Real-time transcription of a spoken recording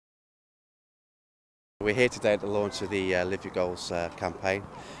We're here today at the launch of the Live Your Goals campaign.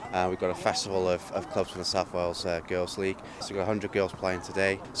 We've got a festival of clubs from the South Wales Girls League. So we've got 100 girls playing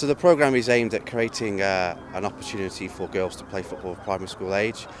today. So the programme is aimed at creating an opportunity for girls to play football at primary school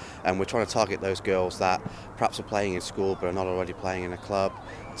age, and we're trying to target those girls that perhaps are playing in school but are not already playing in a club,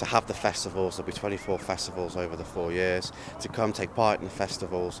 to have the festivals. There'll be 24 festivals over the 4 years, to come take part in the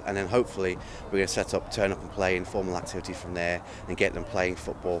festivals, and then hopefully we're going to turn up and play informal activity from there and get them playing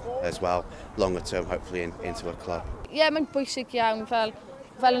football as well, longer term hopefully into a club. Ie, mae'n bwysig iawn fel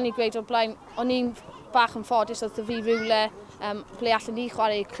o'n i gweud o'r blaen, o'n i'n bach yn ffodus oedd fi rywle ble allan ni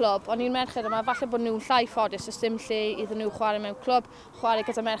chwarae i clwb. O'n i'n merched yma, falle bod nhw'n llai ffodus, oes dim lle iddyn nhw chwarae mewn clwb, chwarae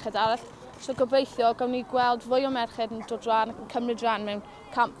gyda merched arall. So gobeithio, gawn ni gweld fwy o merched yn dod rhan ac yn cymryd rhan mewn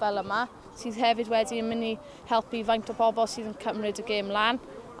camp fel yma, sydd hefyd wedi yn mynd i helpu faint o bobl sydd yn cymryd y gêm lan,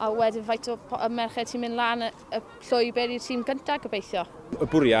 a wedyn faint o merched sy'n mynd lan y llwybr i'r tîm gyntaf gobeithio. Y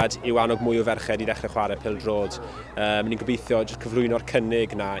bwriad yw annog mwy o ferched i ddechrau chwarae pêl-droed. Ni'n gobeithio jyst cyflwyno'r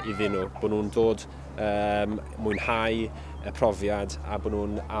cynnig na iddyn nhw, bod nhw'n dod mwynhau y profiad a bod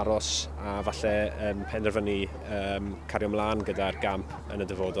nhw'n aros a falle penderfynu cario ymlaen gyda'r gamp yn y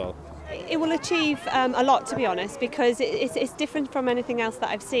dyfodol. It will achieve a lot, to be honest, because it's different from anything else that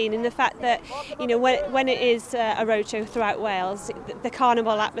I've seen in the fact that, you know, when it is a roadshow throughout Wales, the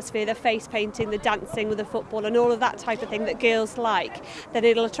carnival atmosphere, the face painting, the dancing with the football and all of that type of thing that girls like, then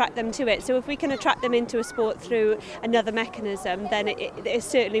it'll attract them to it. So if we can attract them into a sport through another mechanism, then it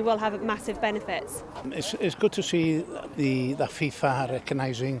certainly will have massive benefits. It's good to see the FIFA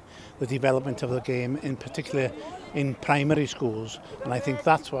recognising the development of the game, in particular in primary schools, and I think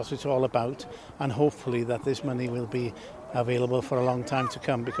that's what it's all about, and hopefully that this money will be available for a long time to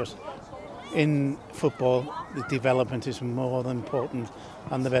come, because in football the development is more than important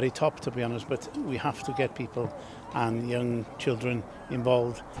than the very top, to be honest, but we have to get people and young children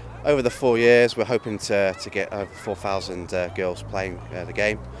involved. Over the 4 years we're hoping to get over 4,000 girls playing the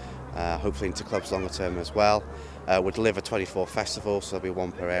game, hopefully into clubs longer term as well. We'll deliver 24 festivals, so there'll be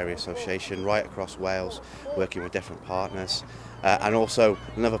one per area association right across Wales, working with different partners. And also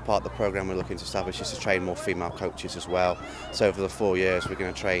another part of the programme we're looking to establish is to train more female coaches as well. So over the 4 years we're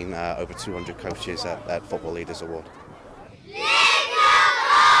going to train over 200 coaches at Football Leaders Award.